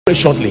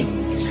shortly.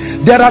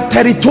 There are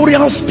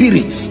territorial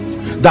spirits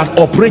that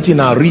operate in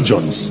our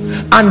regions,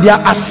 and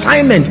their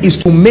assignment is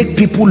to make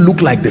people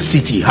look like the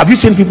city. Have you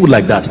seen people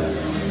like that?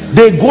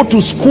 They go to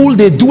school,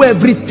 they do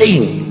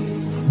everything,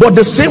 but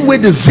the same way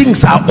the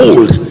zincs are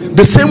old,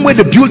 the same way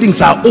the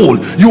buildings are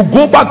old, you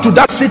go back to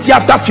that city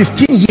after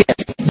 15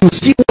 years, you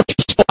see what you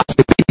saw as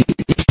a baby.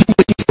 It's still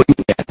waiting for you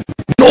there.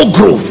 No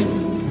growth.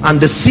 And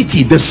the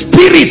city, the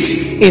spirits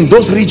in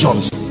those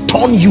regions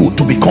turn you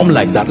to become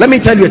like that. Let me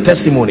tell you a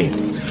testimony.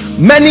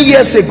 Many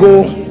years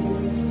ago,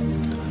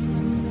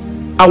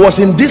 I was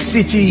in this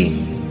city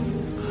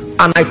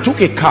and I took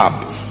a cab,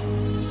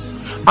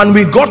 and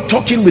we got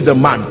talking with the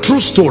man. True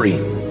story.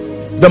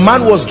 The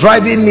man was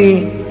driving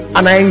me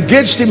and I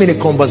engaged him in a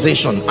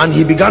conversation, and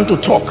he began to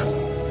talk,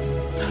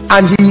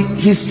 and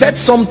he said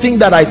something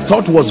that I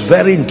thought was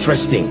very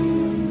interesting.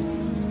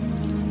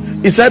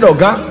 He said,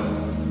 Oga,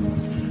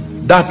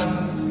 that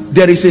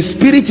there is a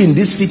spirit in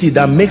this city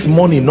that makes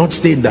money not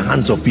stay in the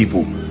hands of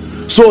people.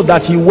 So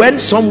that he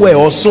went somewhere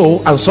or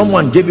so, and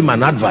someone gave him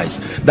an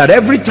advice that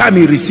every time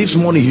he receives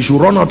money, he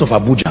should run out of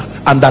Abuja,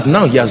 and that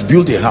now he has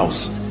built a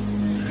house.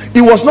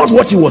 It was not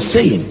what he was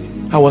saying.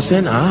 I was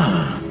saying,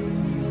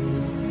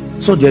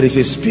 so there is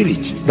a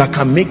spirit that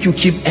can make you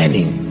keep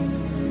earning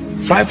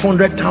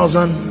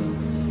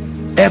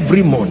 500,000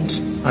 every month,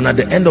 and at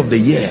the end of the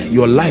year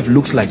your life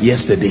looks like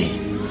yesterday.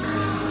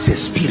 It's a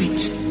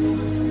spirit.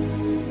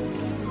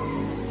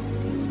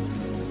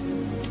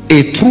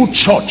 A true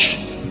church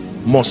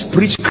must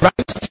preach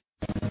Christ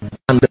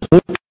and the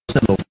whole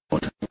counsel of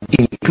God,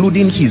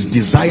 including his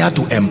desire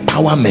to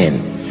empower men,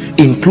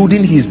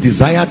 including his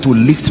desire to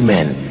lift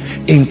men,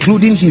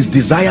 including his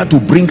desire to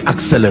bring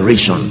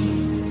acceleration.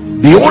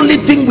 The only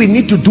thing we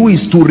need to do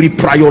is to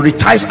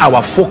reprioritize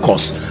our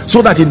focus,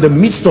 so that in the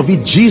midst of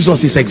it,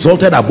 Jesus is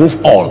exalted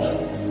above all.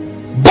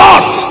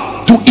 But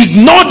to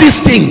ignore these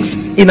things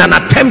in an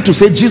attempt to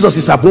say Jesus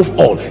is above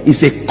all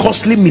is a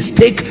costly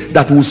mistake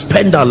that we'll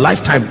spend our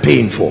lifetime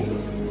paying for.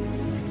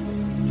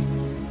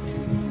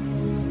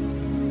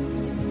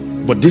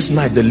 But this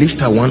night, the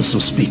lifter wants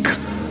to speak.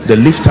 The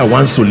lifter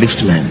wants to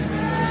lift men.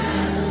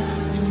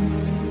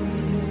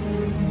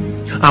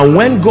 And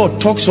when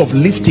God talks of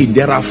lifting,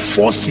 there are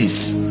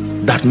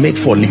forces that make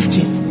for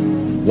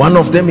lifting. One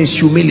of them is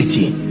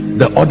humility.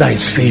 The other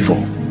is favor.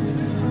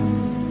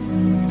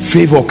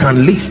 Favor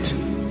can lift.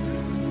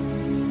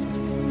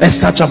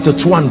 Esther chapter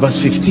 2 and verse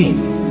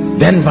 15,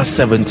 then verse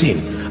 17.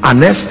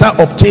 And Esther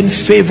obtained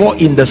favor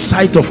in the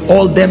sight of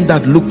all them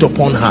that looked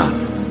upon her.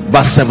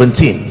 Verse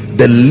 17,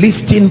 the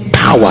lifting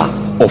power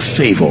of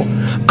favor.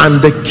 And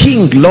the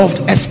king loved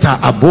Esther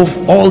above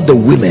all the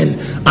women,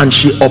 and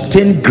she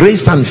obtained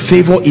grace and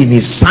favor in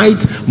his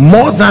sight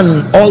more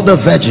than all the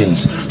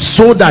virgins,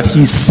 so that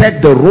he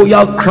set the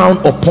royal crown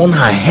upon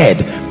her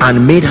head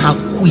and made her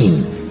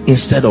queen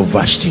instead of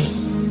Vashti.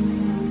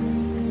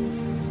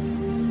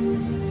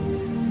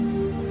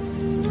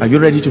 Are you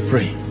ready to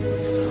pray?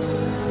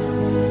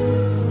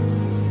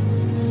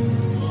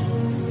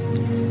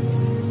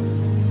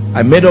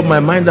 I made up my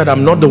mind that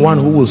I'm not the one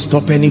who will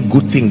stop any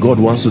good thing God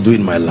wants to do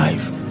in my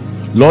life.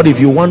 Lord, if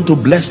you want to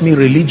bless me,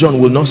 religion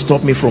will not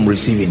stop me from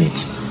receiving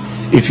it.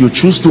 If you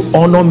choose to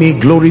honor me,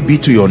 glory be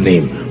to your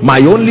name. My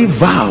only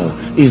vow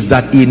is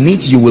that in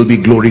it you will be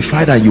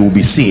glorified and you will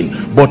be seen.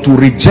 But to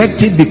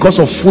reject it because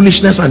of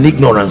foolishness and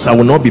ignorance, I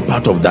will not be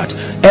part of that.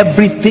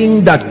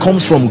 Everything that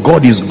comes from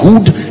God is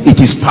good,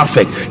 it is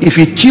perfect. If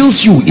it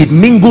kills you, it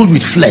mingled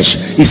with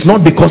flesh, it's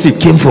not because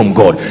it came from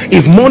God.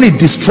 If money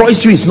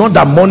destroys you, it's not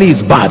that money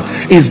is bad,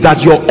 it's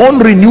that your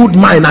unrenewed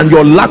mind and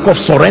your lack of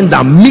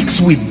surrender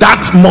mixed with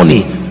that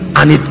money,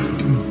 and it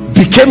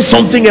became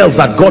something else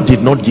that God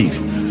did not give.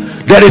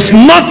 There is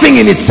nothing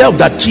in itself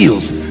that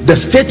kills. The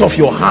state of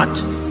your heart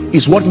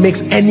is what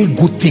makes any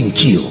good thing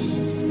kill.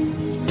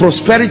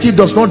 Prosperity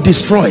does not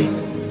destroy.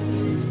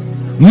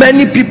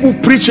 Many people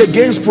preach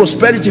against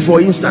prosperity,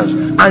 for instance,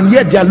 and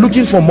yet they are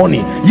looking for money,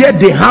 yet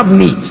they have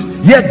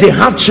needs, yet they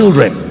have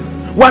children.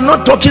 We are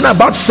not talking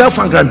about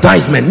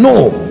self-aggrandizement.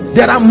 No,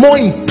 there are more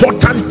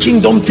important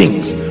kingdom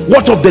things.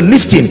 What of the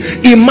lifting?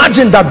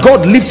 Imagine that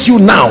God lifts you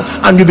now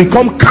and you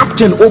become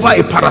captain over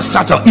a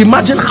parastatal.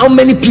 Imagine how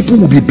many people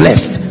will be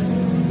blessed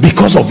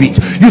because of it.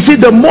 You see,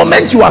 the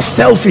moment you are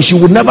selfish,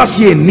 you will never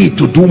see a need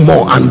to do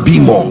more and be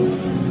more.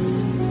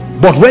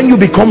 But when you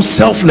become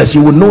selfless,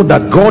 you will know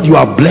that God, you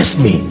have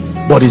blessed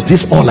me, but is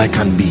this all I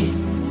can be?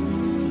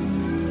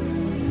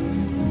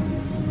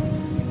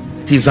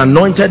 He's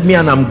anointed me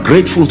and I'm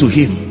grateful to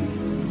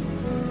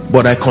him,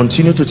 but I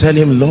continue to tell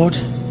him, Lord,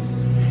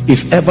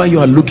 if ever you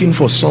are looking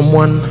for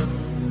someone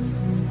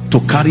to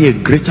carry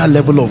a greater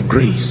level of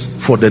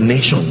grace for the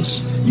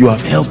nations, you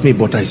have helped me,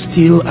 but I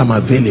still am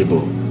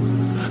available.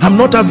 I'm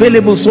not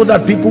available so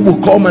that people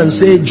will come and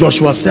say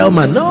Joshua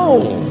Selman.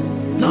 No.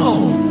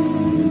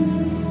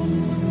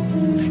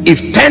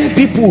 If 10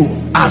 people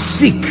are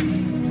sick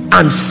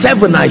and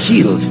 7 are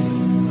healed,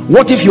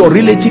 what if your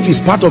relative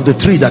is part of the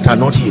 3 that are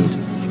not healed?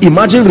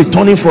 Imagine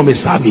returning from a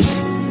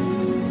service.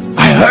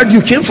 I heard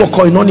you came for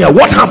koinonia.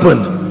 What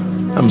happened?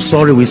 I'm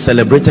sorry, we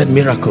celebrated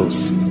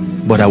miracles.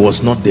 but I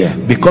was not there.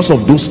 Because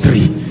of those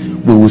three,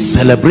 we will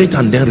celebrate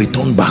and then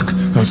return back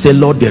and say,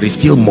 Lord, there is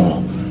still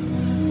more.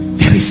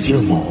 There is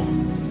still more.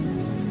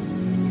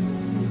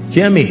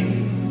 Hear me.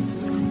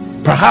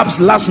 Perhaps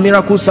last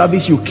miracle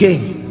service you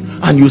came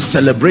and you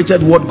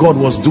celebrated what God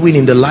was doing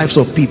in the lives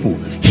of people,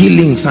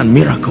 healings and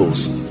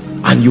miracles,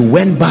 and you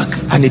went back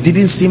and it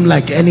didn't seem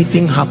like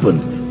anything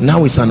happened.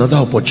 Now it's another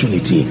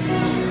opportunity.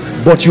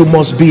 But you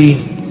must be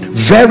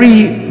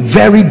very,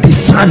 very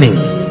discerning.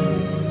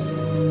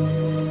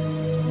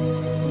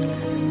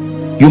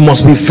 You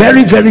must be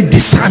very, very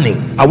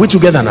discerning. Are we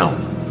together now?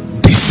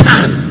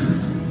 Discern.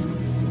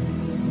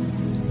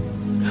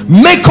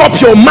 Make up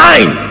your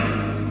mind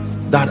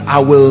that I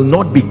will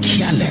not be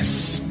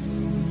careless.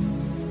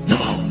 No,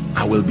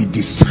 I will be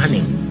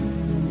discerning.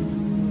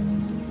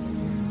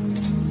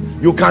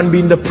 You can be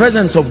in the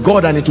presence of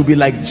God and it will be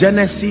like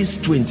Genesis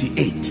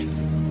 28.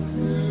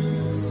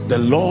 The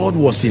Lord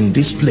was in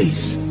this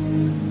place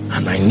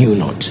and I knew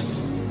not.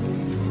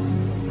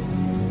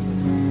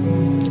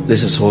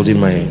 This is holding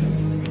my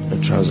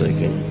trouser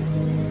again.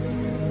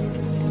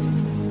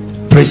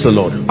 Praise the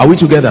Lord. Are we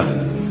together?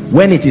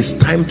 When it is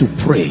time to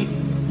pray,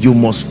 you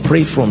must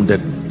pray from the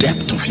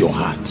depth of your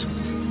heart.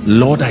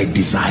 Lord, I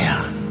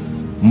desire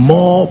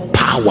more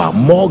power,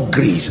 more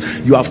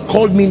grace. You have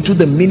called me into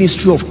the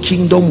ministry of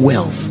kingdom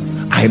wealth.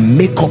 I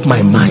make up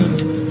my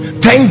mind.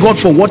 Thank God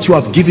for what you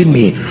have given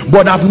me,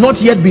 but I've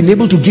not yet been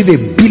able to give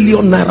 £1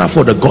 billion naira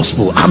for the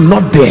gospel. I'm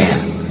not there.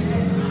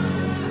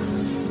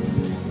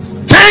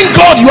 Thank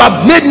God you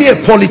have made me a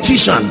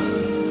politician.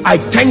 I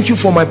thank you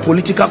for my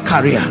political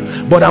career,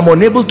 but I'm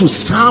unable to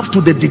serve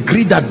to the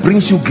degree that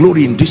brings you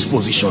glory in this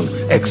position.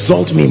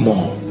 Exalt me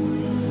more.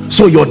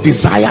 So your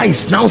desire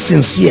is now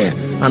sincere,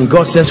 and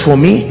God says, for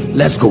me,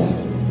 let's go.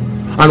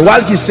 And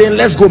while he's saying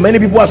let's go, many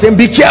people are saying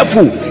be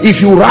careful if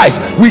you rise.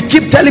 We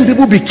keep telling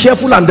people be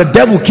careful, and the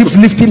devil keeps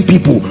lifting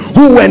people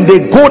who, when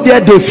they go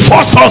there, they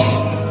force us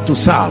to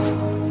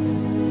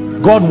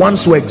serve. God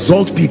wants to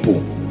exalt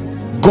people.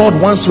 God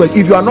wants to.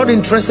 If you are not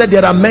interested,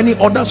 there are many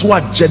others who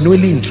are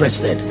genuinely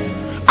interested.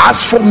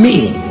 As for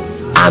me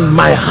and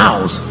my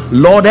house,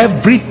 Lord,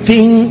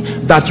 everything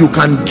that you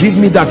can give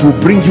me that will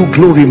bring you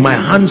glory, my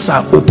hands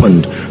are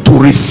opened to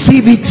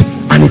receive it,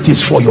 and it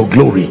is for your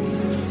glory.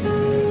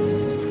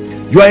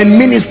 You are in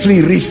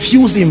ministry,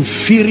 refuse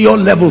inferior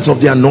levels of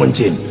the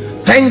anointing.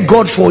 Thank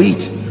God for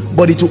it,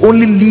 but it will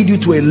only lead you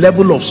to a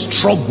level of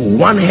struggle,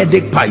 one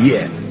headache per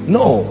year.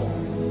 No.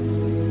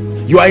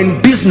 You are in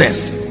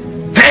business,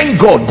 thank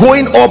God,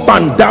 going up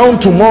and down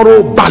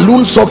tomorrow,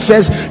 balloon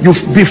success.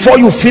 Before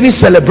you finish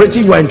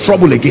celebrating, you are in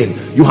trouble again.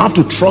 You have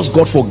to trust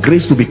God for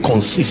grace to be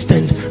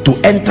consistent, to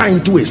enter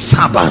into a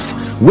Sabbath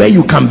where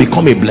you can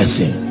become a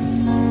blessing.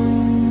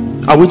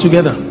 Are we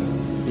together?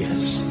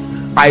 Yes.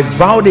 I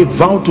vowed a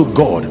vow to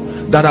God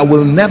that I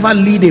will never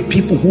lead a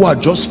people who are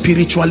just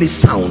spiritually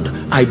sound.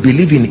 I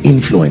believe in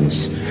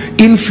influence.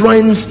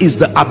 Influence is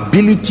the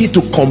ability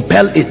to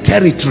compel a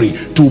territory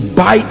to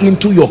buy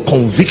into your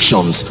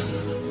convictions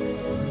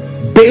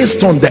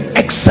based on the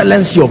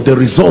excellency of the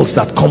results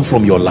that come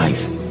from your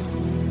life.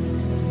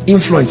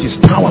 Influence is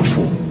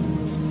powerful.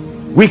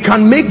 We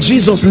can make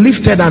Jesus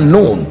lifted and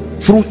known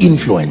through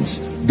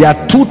influence. There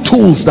are two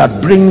tools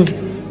that bring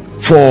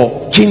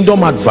for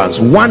kingdom advance.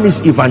 One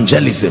is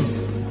evangelism,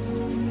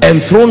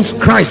 enthrones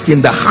Christ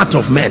in the heart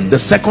of men. The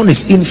second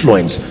is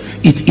influence.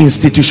 It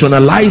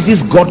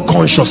institutionalizes God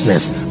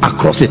consciousness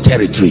across a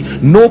territory.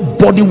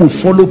 Nobody will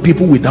follow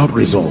people without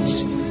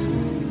results.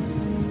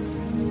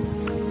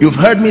 You've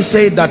heard me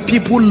say that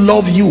people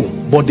love you,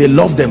 but they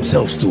love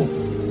themselves too.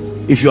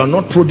 If you are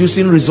not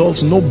producing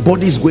results,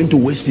 nobody is going to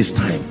waste his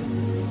time.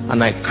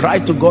 And I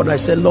cried to God, I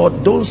said,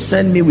 Lord, don't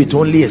send me with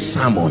only a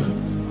sermon.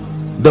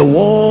 The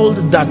world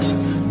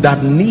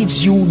that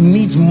needs you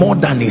needs more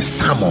than a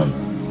sermon.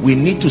 We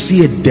need to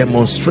see a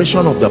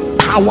demonstration of the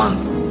power,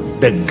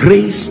 the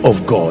grace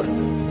of God.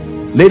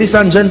 Ladies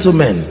and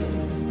gentlemen,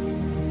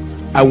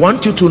 I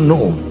want you to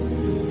know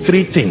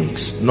three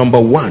things. Number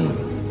one,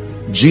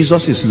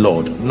 Jesus is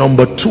Lord.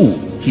 Number two,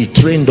 he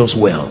trained us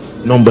well.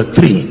 Number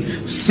three,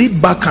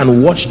 sit back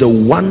and watch the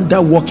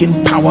wonder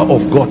working power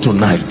of God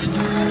tonight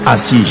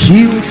as he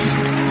heals,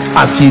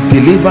 as he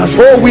delivers.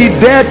 Oh, we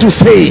dare to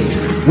say it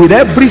with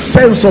every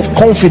sense of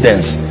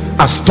confidence,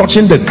 as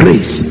touching the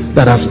grace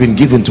that has been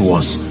given to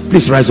us.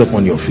 Please rise up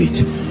on your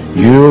feet.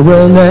 You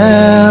will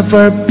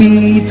never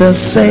be the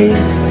same.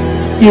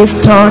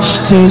 You've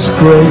touched his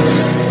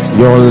grace,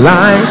 your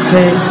life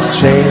is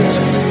changed.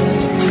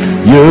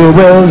 You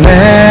will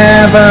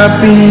never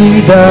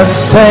be the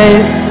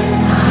same.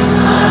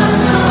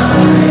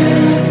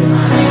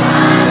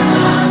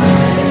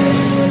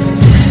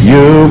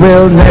 You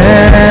will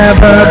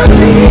never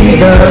be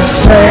the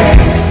same.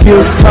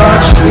 You've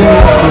touched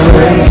his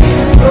grace.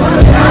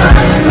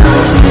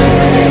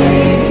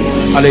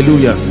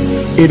 Hallelujah.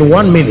 In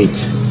 1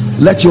 minute,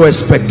 let your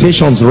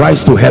expectations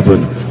rise to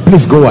heaven.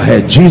 Please go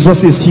ahead.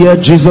 Jesus is here.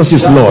 Jesus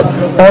is Lord.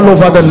 All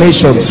over the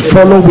nations,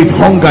 follow with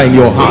hunger in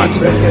your heart.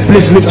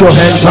 Please lift your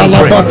hands and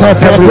pray.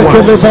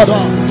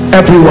 Everyone.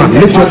 Everyone,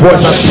 lift your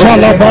voice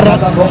and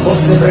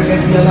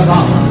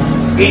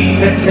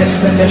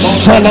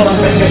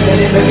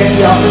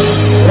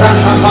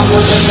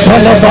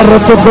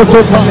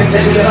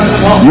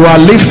you are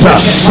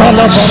lifters.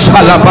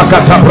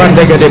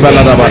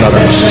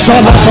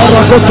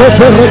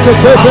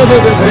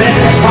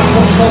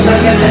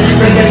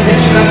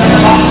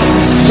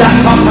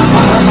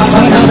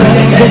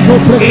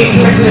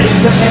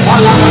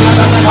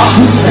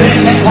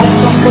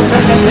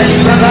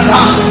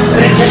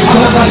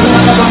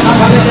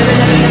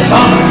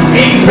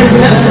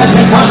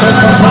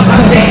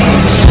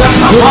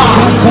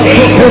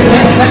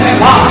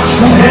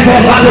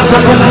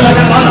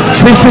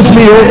 Visit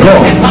me, oh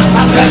God.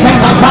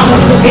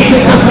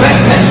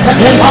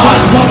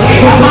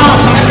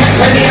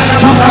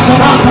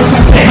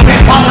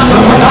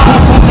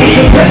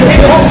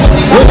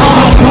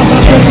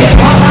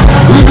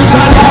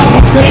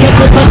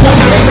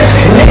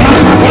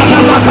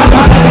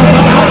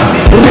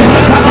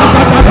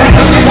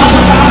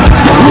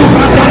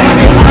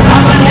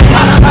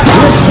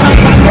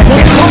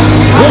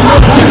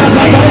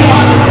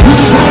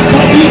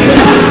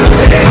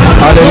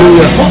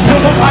 Hallelujah.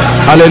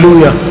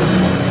 Hallelujah.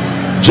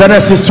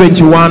 Genesis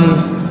 21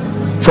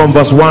 from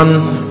verse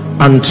 1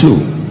 and 2.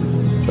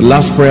 The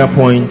last prayer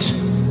point,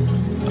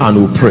 and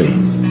we'll pray.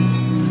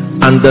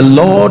 And the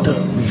Lord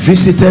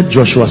visited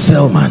Joshua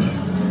Selman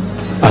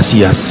as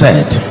he has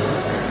said,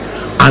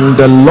 and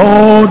the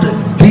Lord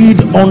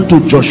did unto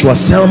Joshua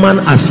Selman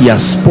as he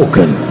has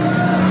spoken.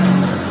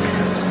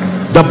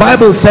 The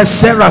Bible says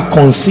Sarah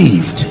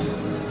conceived.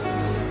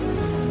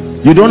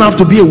 You don't have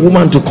to be a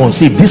woman to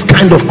conceive. This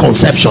kind of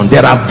conception,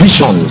 there are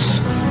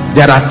visions,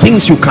 there are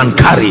things you can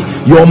carry.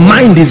 Your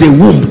mind is a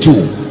womb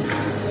too.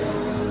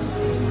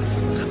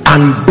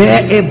 And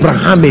bare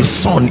Abraham a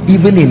son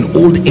even in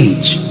old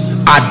age,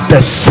 at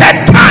the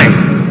set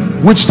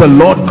time which the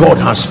Lord God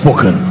has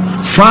spoken.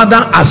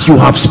 Father, as you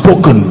have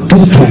spoken,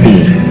 do to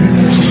me.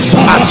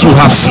 As you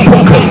have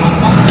spoken,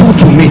 do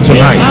to me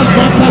tonight.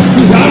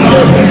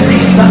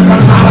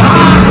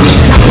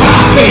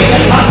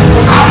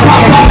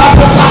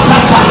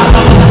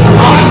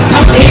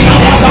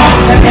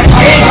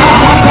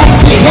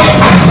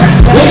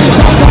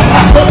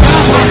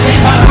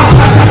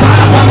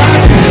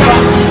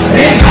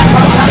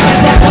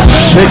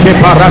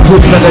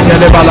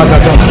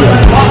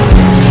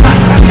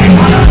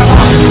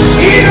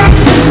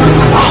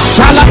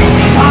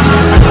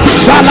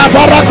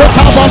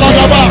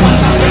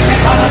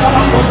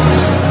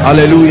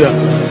 Hallelujah.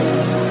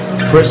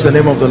 Praise the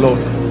name of the Lord.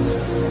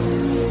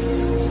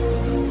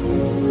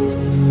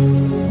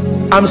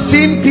 I'm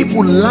seeing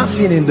people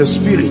laughing in the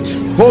spirit.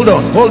 Hold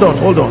on.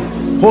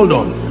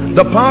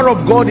 The power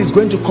of God is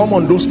going to come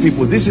on those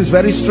people. This is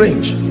very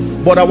strange,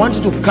 but I want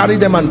you to carry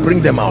them and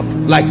bring them out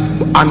like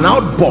an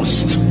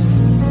outburst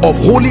of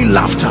holy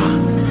laughter.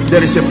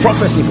 There is a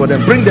prophecy for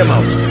them. Bring them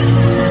out.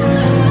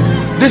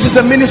 This is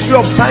a ministry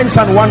of signs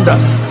and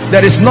wonders.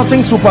 There is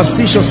nothing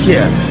superstitious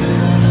here.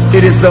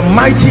 It is the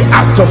mighty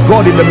act of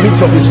God in the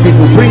midst of his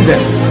people. Bring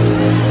them.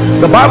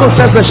 The Bible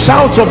says the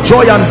shouts of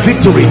joy and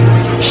victory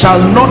shall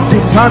not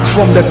depart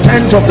from the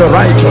tent of the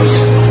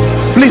righteous.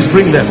 Please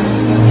bring them.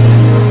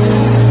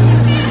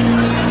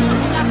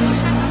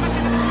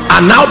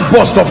 An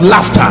outburst of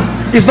laughter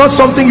is not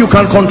something you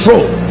can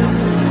control.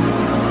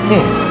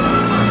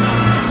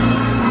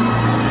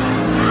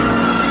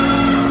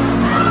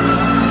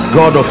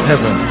 God of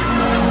heaven,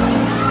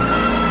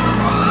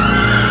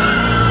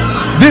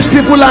 these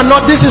people are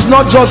not, this is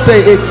not just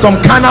some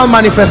carnal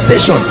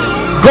manifestation.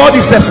 God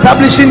is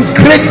establishing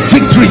great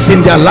victories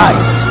in their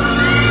lives.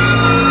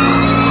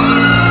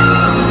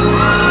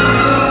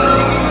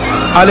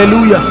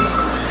 Hallelujah.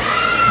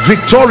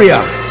 Victoria,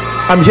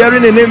 I'm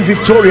hearing the name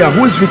Victoria.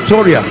 Who is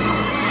Victoria?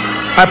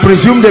 I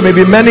presume there may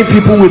be many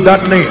people with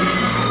that name,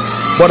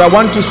 but I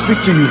want to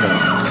speak to you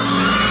now.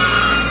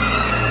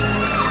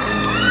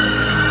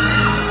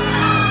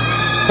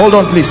 Hold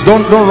on, please.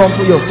 Don't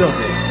rumple yourself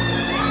there.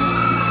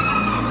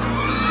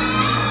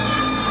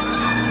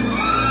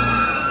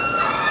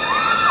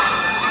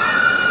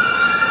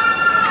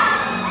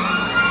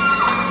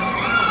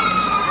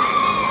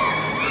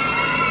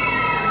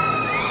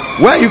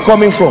 Where are you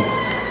coming from?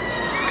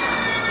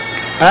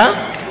 Huh?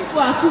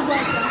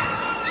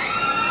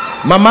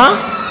 Mama,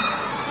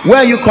 where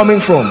are you coming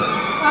from?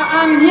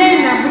 I'm here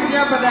in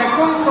Abuja, but I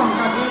come from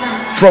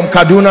Kaduna. From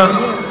Kaduna?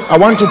 Yes. I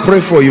want to pray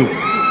for you.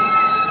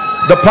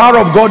 The power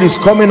of God is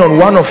coming on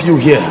one of you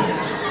here.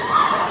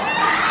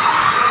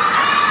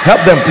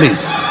 Help them,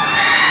 please.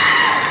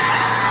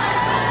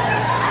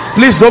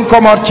 Please don't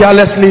come out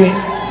carelessly.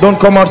 Don't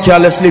come out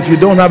carelessly. If you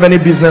don't have any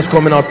business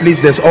coming out, please,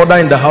 there's order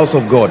in the house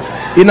of God.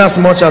 In as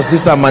much as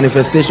these are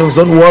manifestations,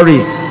 don't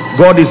worry.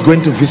 God is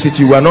going to visit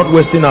you. We are not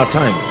wasting our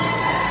time.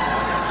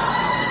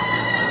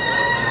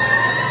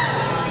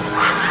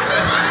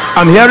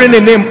 I'm hearing the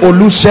name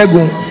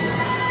Olusegun.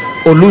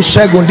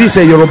 Olusegun. This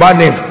is a Yoruba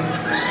name.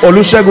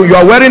 Olusegun. You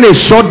are wearing a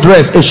short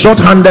dress, a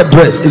short-handed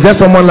dress. Is there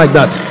someone like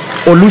that?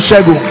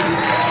 Olusegun.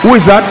 Who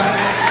is that?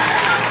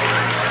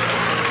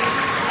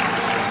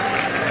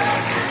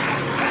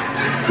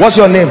 What's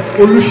your name?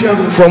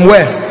 Olusegun. From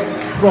where?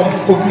 From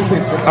Kogi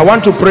State. I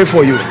want to pray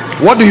for you.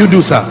 What do you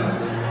do, sir?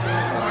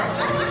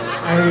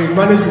 I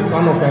manage with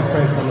one of my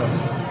friends.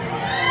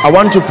 I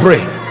want to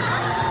pray.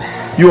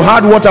 You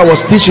heard what I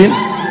was teaching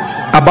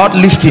about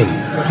lifting.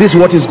 This is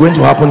what is going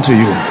to happen to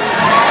you.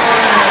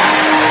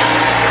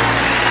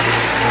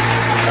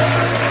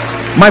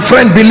 My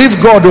friend,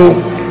 believe God.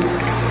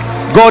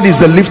 Oh, God is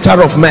the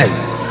lifter of men.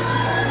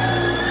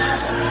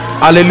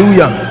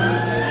 Hallelujah.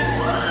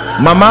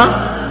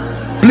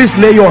 Mama, please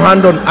lay your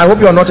hand on. I hope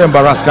you are not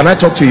embarrassed. Can I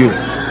talk to you?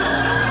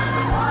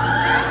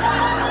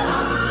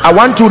 I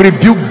want to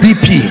rebuke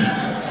BP,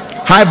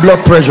 high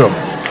blood pressure.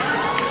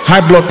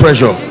 High blood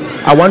pressure.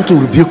 I want to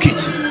rebuke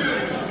it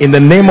in the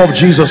name of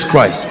Jesus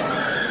Christ.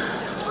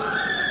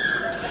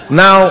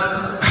 Now,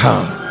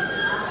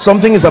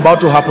 something is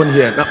about to happen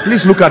here. Now,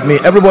 please look at me.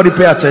 Everybody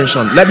pay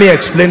attention. Let me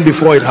explain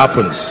before it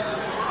happens.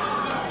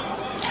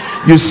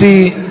 You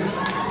see,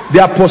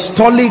 the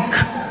apostolic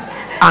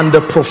and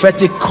the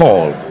prophetic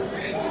call,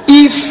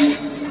 if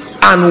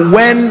and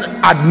when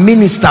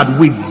administered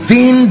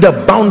within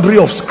the boundary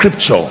of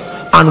scripture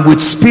and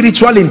with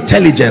spiritual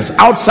intelligence,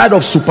 outside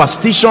of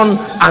superstition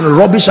and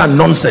rubbish and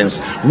nonsense,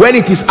 when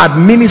it is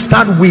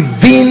administered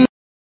within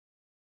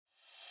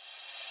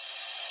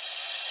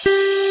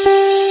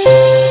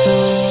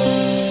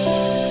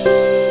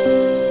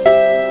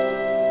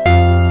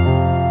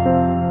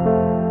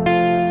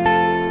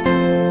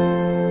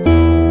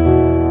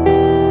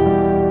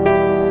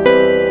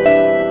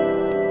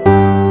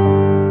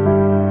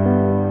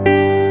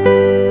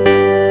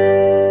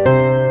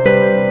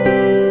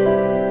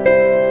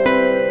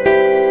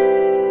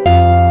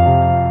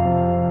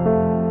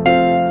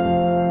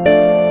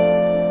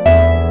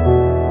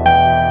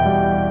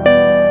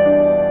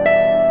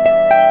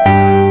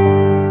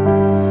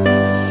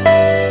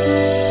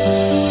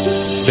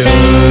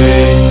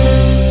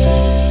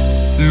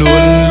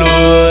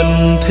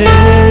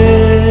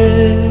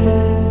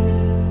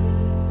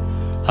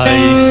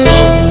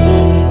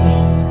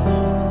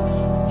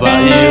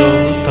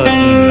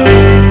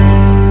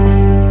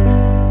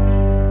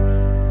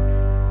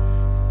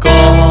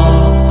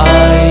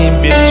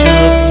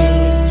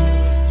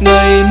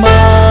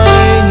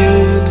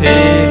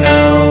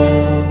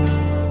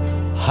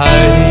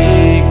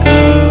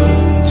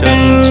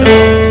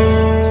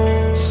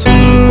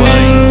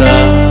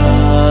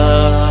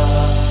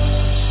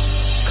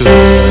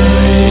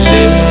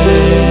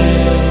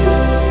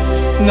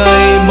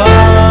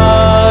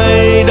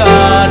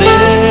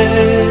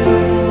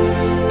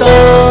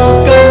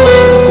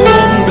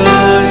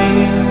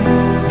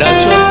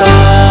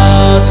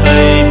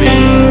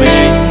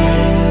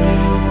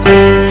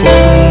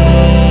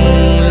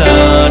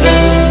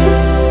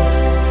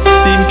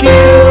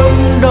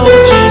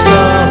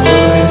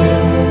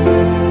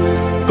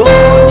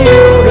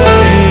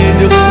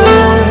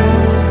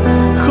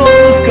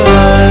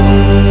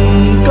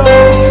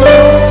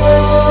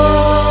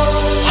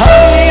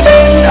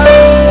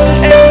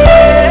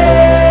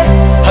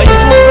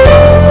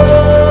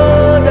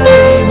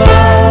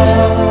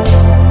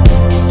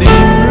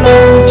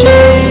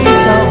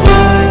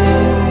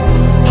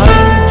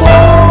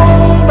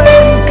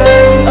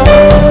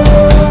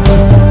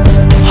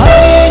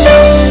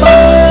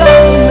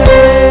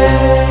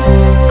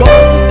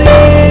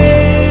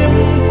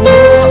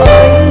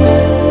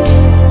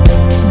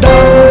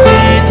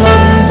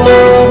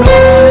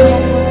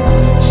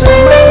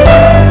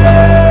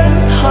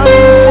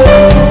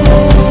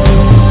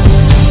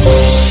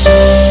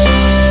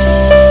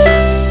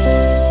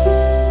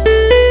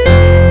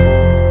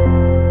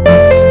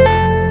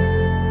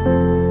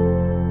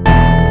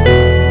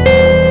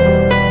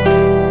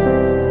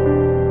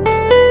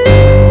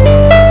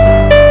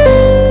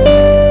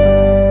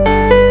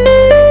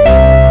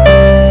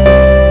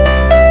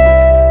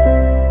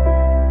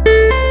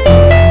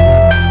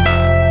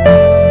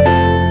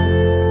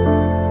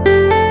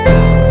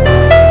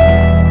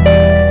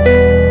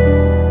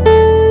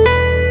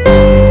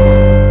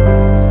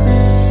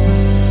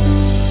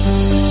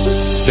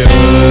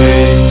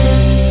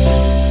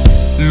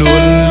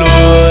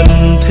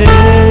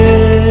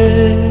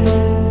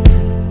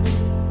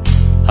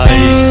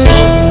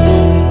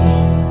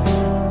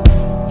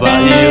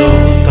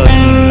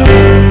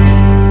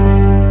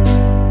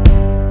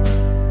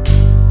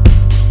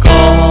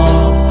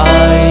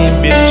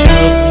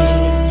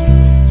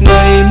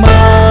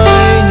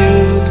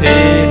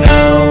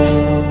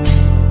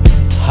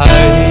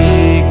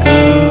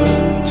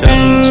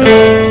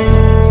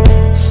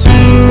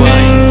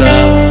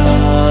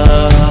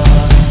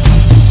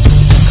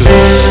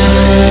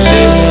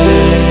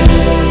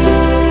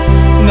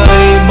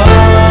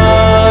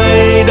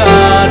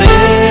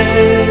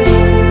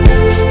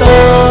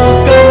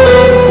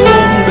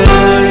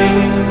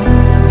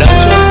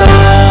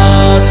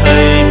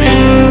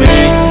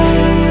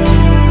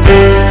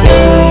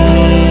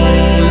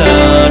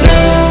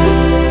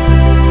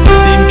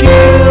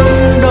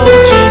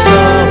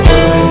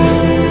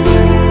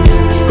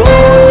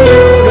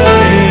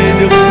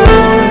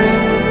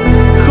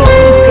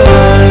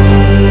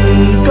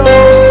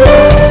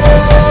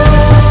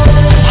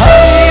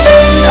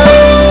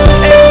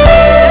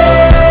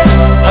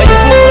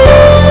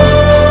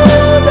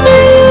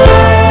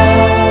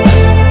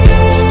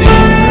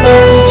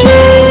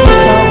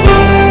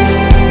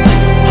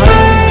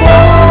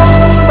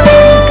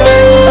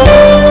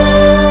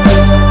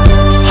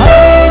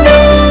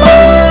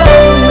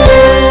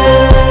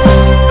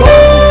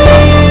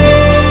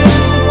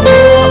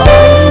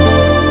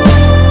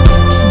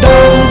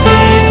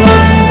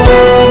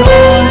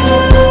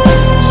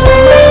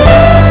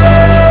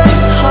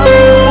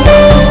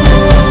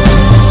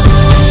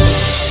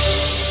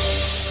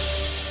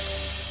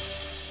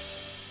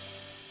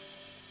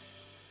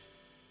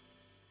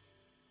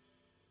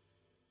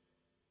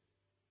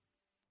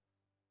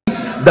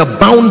the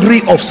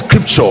boundary of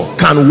scripture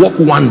can work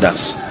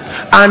wonders.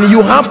 And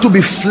you have to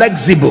be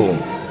flexible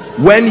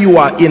when you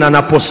are in an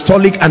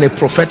apostolic and a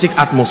prophetic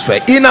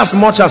atmosphere. In as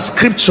much as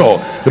scripture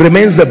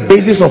remains the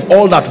basis of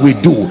all that we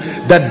do,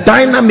 the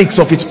dynamics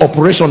of its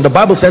operation, the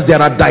Bible says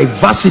there are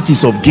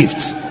diversities of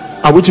gifts.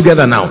 Are we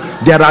together now?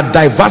 There are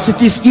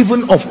diversities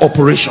even of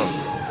operation.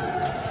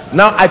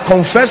 Now I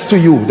confess to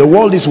you, the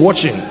world is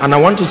watching, and I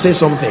want to say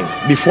something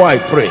before I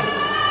pray.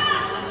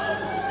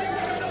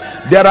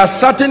 There are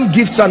certain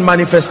gifts and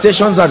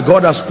manifestations that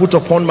God has put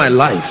upon my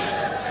life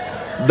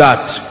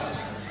that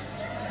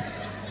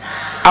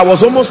I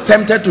was almost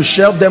tempted to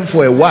shelve them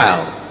for a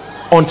while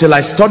until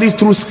I studied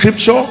through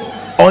scripture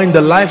or in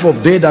the life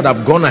of they that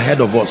have gone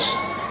ahead of us,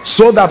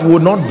 so that we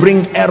would not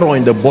bring error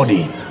in the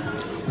body.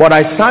 But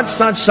I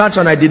searched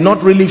and I did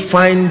not really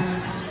find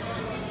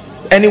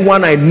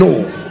anyone I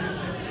know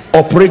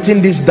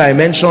operating this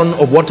dimension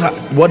of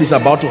what is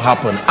about to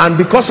happen. And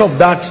because of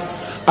that,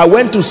 I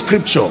went to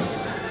scripture,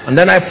 and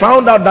then I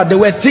found out that there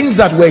were things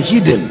that were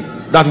hidden,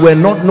 that were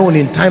not known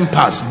in time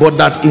past, but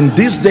that in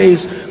these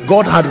days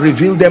God had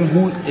revealed them,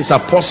 who is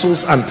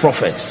apostles and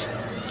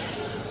prophets.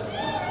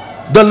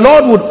 The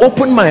Lord would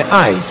open my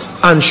eyes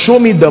and show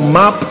me the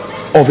map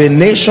of a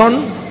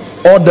nation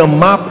or the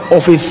map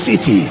of a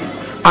city,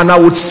 and I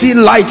would see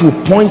light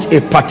would point a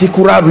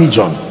particular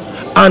region,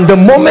 and the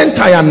moment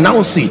I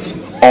announce it,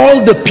 all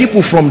the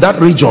people from that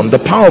region, the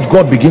power of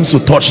God begins to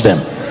touch them.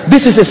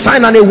 This is a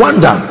sign and a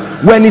wonder.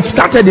 When it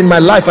started in my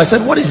life, I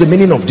said, what is the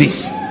meaning of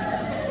this?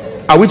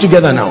 Are we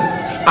together now?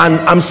 And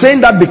I'm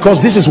saying that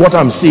because this is what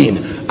I'm seeing.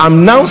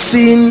 I'm now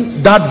seeing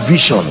that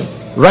vision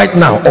right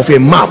now of a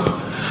map,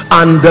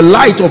 and the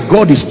light of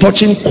God is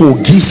touching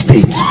Kogi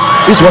State.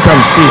 This is what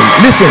I'm seeing.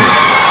 Listen,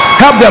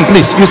 help them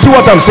please. You see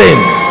what I'm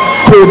saying?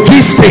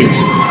 Kogi State.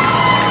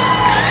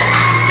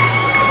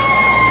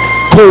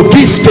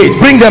 Kogi State.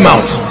 Bring them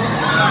out.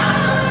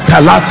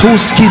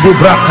 Kalatuski de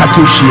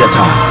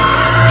Brakatushiata.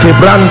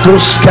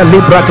 Kebrantos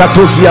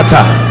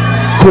Kalibrakatosiata.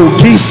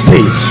 Kogi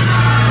State.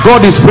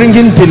 God is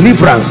bringing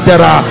deliverance. There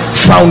are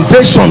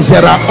foundations,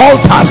 there are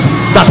altars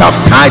that have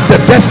tied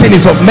the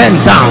destinies of men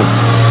down.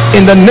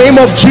 In the name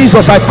of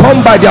Jesus, I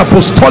come by the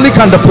apostolic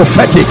and the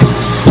prophetic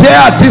here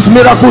at this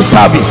miracle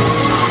service.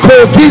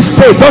 Kogi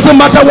State, doesn't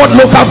matter what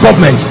local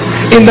government,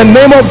 in the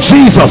name of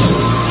Jesus,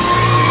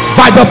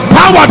 by the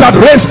power that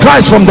raised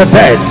Christ from the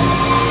dead,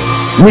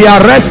 we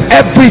arrest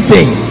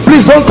everything.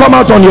 Please don't come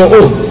out on your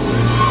own.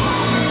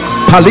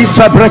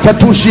 Palisa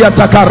Brekatushia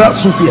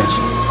Takaratsutiash.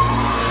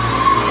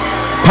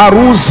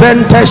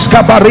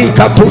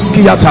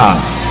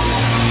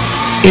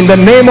 In the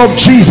name of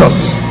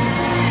Jesus.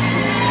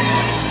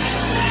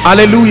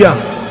 Hallelujah.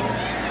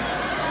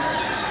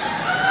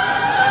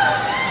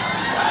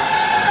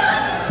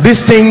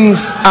 These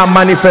things are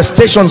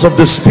manifestations of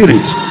the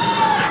Spirit.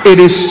 It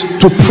is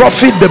to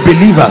profit the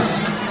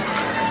believers.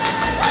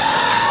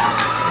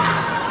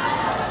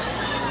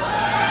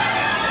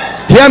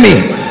 Hear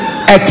me.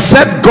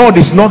 Except God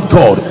is not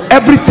God.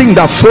 Everything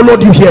that followed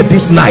you here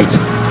this night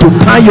to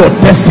tie your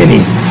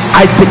destiny,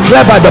 I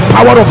declare by the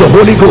power of the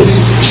Holy Ghost,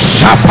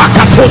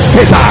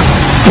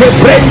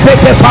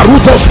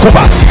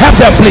 help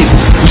them please.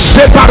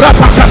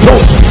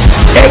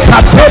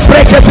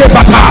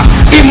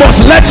 He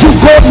must let you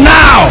go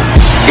now.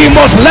 He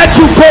must let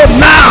you go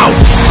now.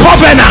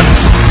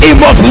 Covenants, he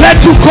must let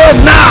you go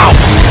now.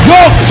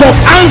 Yokes of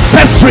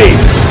ancestry,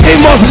 he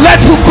must let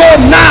you go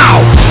now,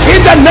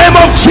 in the name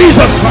of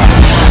Jesus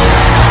Christ.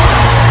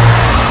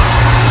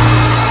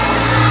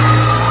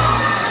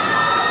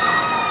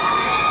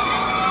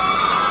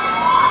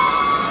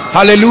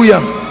 Hallelujah.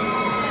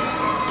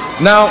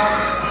 Now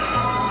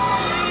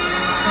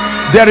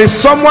there is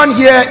someone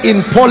here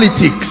in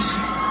politics.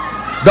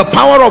 The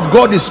power of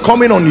God is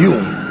coming on you.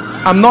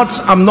 I'm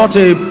not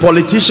a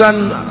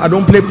politician. I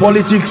don't play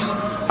politics.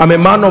 I'm a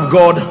man of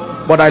God,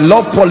 but I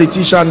love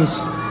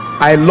politicians.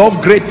 I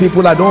love great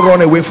people. I don't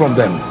run away from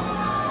them.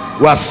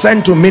 We are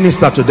sent to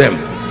minister to them.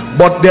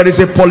 But there is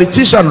a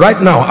politician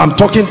right now. I'm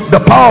talking, the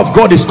power of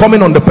God is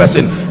coming on the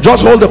person.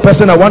 Just hold the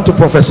person. I want to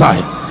prophesy.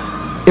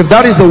 If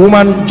that is the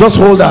woman, just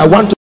hold her. I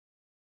want to.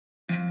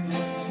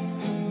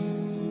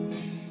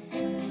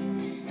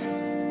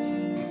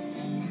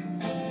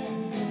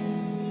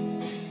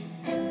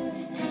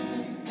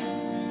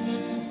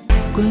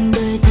 Cuộc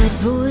đời thật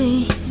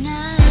vui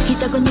khi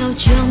ta có nhau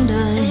trong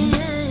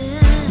đời.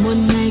 Một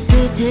ngày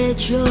cứ thế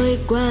trôi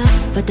qua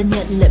và ta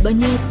nhận lại bao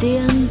nhiêu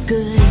tiếng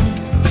cười.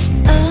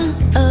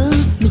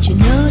 Mình chở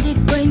nhau đi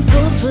quanh phố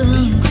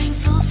phường.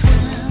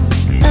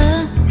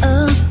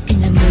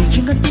 Anh là người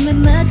khiến con tim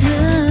em mất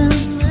hương.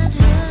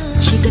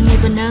 Chỉ cần ngày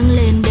và nắng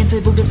lên, đèn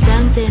Facebook được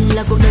sáng tên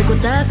là cuộc đời của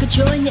ta cứ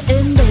trôi như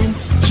êm đềm.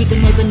 Chỉ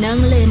cần ngày và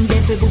nắng lên,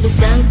 đèn Facebook được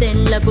sáng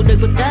tên là cuộc đời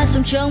của ta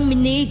sống trong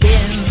mini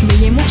game. Người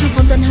nhảy múa trong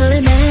phòng toàn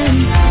hơi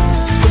men,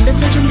 cùng đắm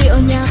say trong điệu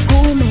nhạc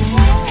cũ mềm.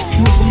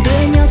 Một cùng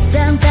đưa nhau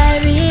sang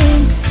Paris,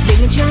 để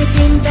ngân trái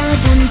tim ta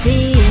buồn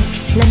thì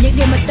làm những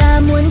điều mà ta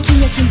muốn. Khi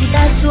nhạc chìm thì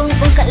ta xuống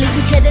uống cạn ly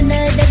khi trái đến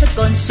nơi đây vẫn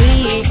còn suy.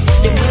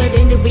 Đừng mơ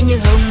đến được vì như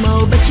hồng màu,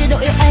 bất chế độ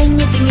yêu anh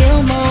như tình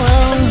yêu màu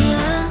hồng.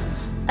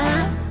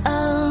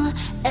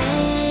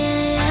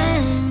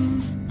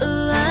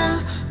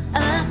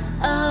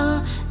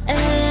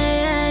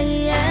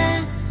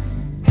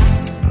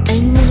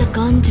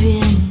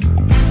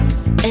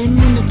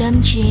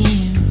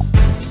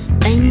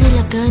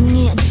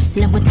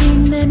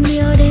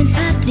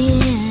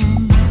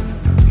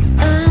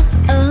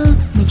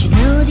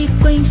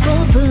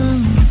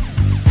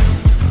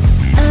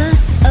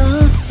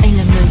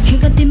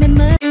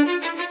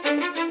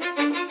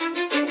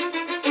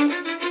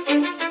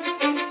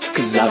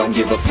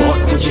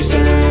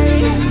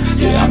 say.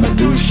 Yeah, I'ma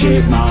do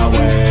shit my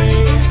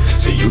way.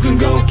 So you can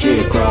go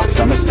kick rocks,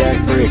 I'ma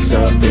stack bricks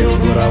up, build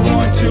what I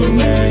want to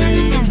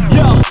make.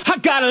 Yo, I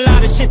got a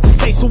lot of shit to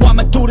say, so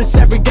I'ma do this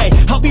every day.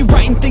 I'll be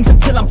writing things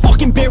until I'm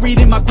fucking buried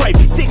in my grave.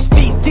 6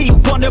 feet deep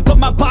under, but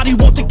my body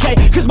won't decay,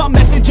 cause my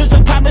messages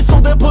are timeless, so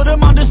they'll put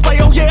them on display.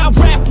 Oh yeah, I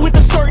rap with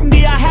a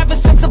certainty, I have a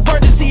sense of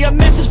urgency, a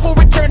message for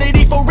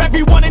eternity, for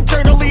everyone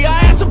internally. I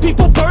had some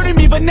people burning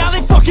me, but now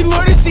they fucking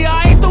learn to see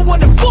I ain't the one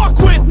to fuck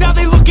with, now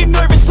they looking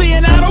nervously.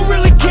 And I don't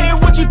really care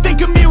what you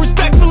think of me,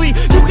 respectfully.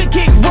 You can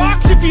kick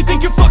rocks if you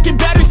think you're fucking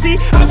better, see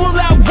I will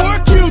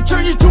outwork you,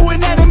 turn you to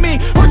an enemy.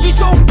 Hurt you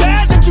so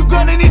bad that you're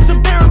gonna need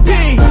some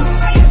therapy.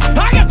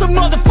 I got the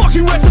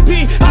motherfucking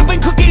recipe, I've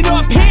been cooking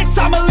up hits,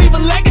 I'ma leave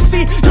a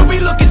legacy. You'll be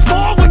looking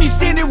small when you're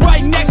standing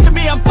right next to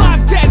me. I'm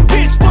 5'10",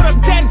 bitch, but I'm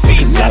 10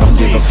 feet next to me. I don't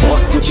give a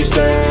fuck what you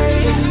say.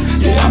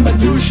 Yeah, I'ma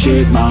do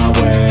shit my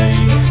way.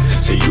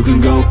 So you can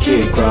go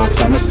kick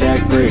rocks, I'ma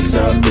stack bricks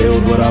up,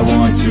 build what I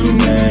want to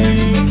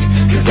make.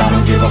 Cause I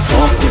don't give a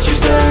fuck what you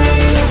say.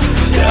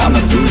 Yeah,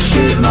 I'ma do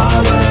shit my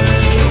way.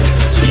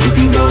 So you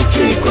can go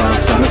kick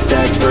rocks, I'ma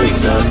stack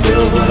bricks up,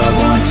 build what I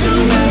want to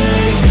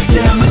make.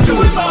 Yeah, I'ma do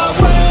it my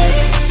way.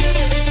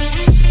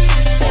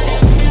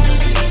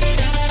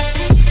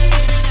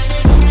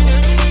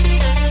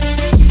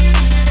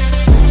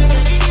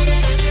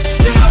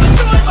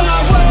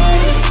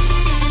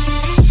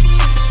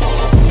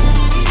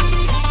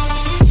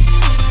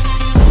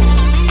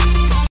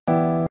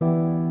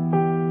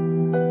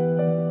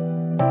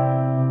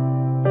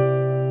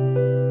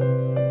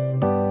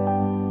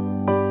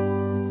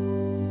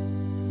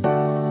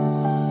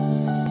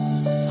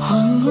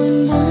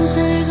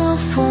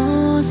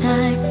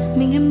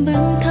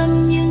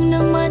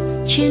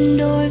 Trên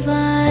đôi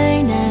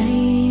vai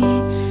này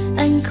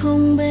anh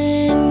không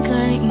bên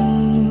cạnh,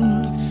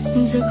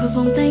 rời khỏi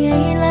vòng tay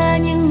ấy là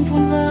những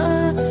vụn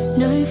vỡ,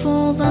 nơi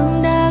phố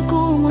vắng đã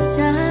cũ một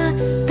xa.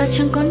 Ta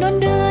chẳng còn đón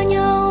đưa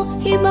nhau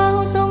khi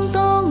bão giông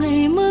tố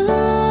ngày mưa,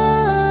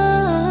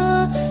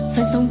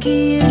 và dòng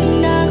ký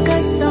ức đã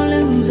cất sau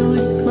lưng rồi,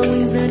 mà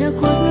mình giờ đã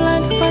khuất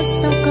lát phát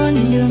sau con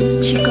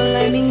đường. Chỉ còn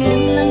lại mình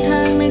em lang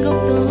thang nơi góc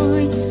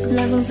tối,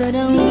 là vầng giờ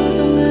đau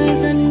dòng người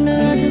dần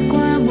nửa thức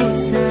qua một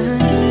giờ.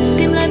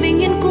 Tìm lại bình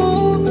yên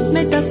cũ,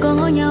 nơi ta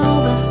có nhau.